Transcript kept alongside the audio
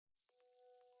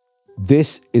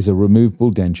This is a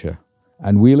removable denture,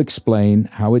 and we'll explain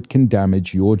how it can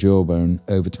damage your jawbone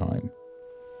over time.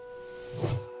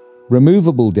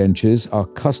 Removable dentures are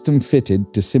custom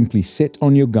fitted to simply sit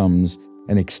on your gums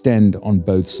and extend on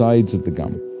both sides of the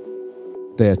gum.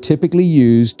 They are typically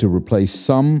used to replace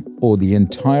some or the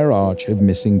entire arch of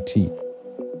missing teeth.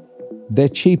 They're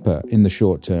cheaper in the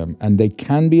short term, and they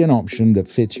can be an option that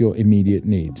fits your immediate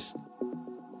needs.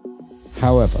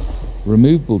 However,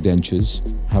 removable dentures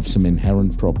have some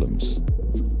inherent problems.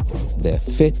 Their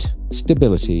fit,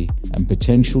 stability, and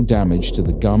potential damage to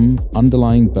the gum,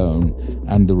 underlying bone,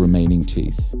 and the remaining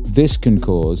teeth. This can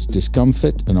cause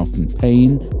discomfort and often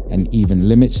pain, and even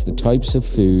limits the types of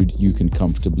food you can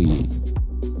comfortably eat.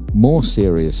 More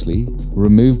seriously,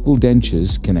 removable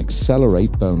dentures can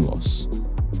accelerate bone loss,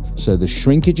 so the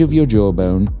shrinkage of your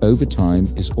jawbone over time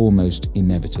is almost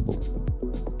inevitable.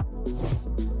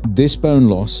 This bone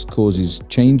loss causes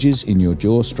changes in your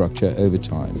jaw structure over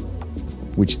time,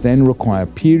 which then require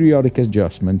periodic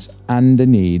adjustments and a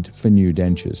need for new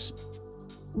dentures.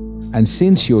 And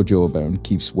since your jawbone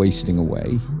keeps wasting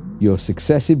away, your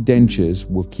successive dentures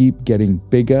will keep getting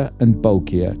bigger and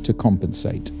bulkier to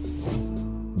compensate.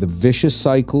 The vicious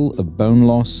cycle of bone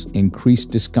loss,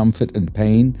 increased discomfort and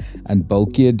pain, and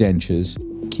bulkier dentures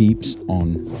keeps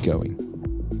on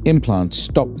going. Implants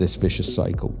stop this vicious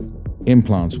cycle.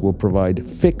 Implants will provide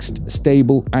fixed,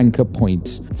 stable anchor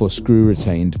points for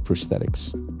screw-retained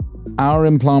prosthetics. Our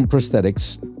implant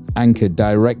prosthetics anchor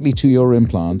directly to your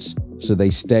implants so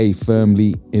they stay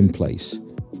firmly in place.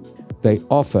 They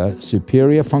offer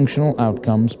superior functional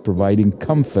outcomes, providing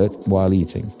comfort while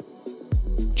eating.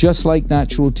 Just like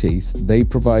natural teeth, they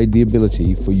provide the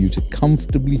ability for you to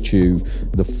comfortably chew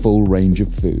the full range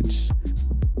of foods.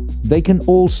 They can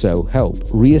also help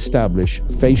re-establish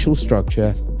facial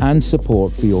structure and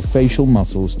support for your facial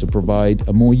muscles to provide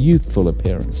a more youthful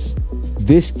appearance.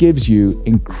 This gives you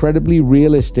incredibly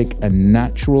realistic and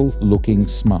natural-looking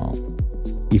smile.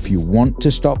 If you want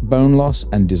to stop bone loss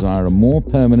and desire a more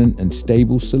permanent and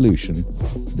stable solution,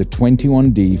 the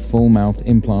 21D full mouth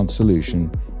implant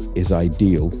solution is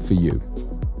ideal for you.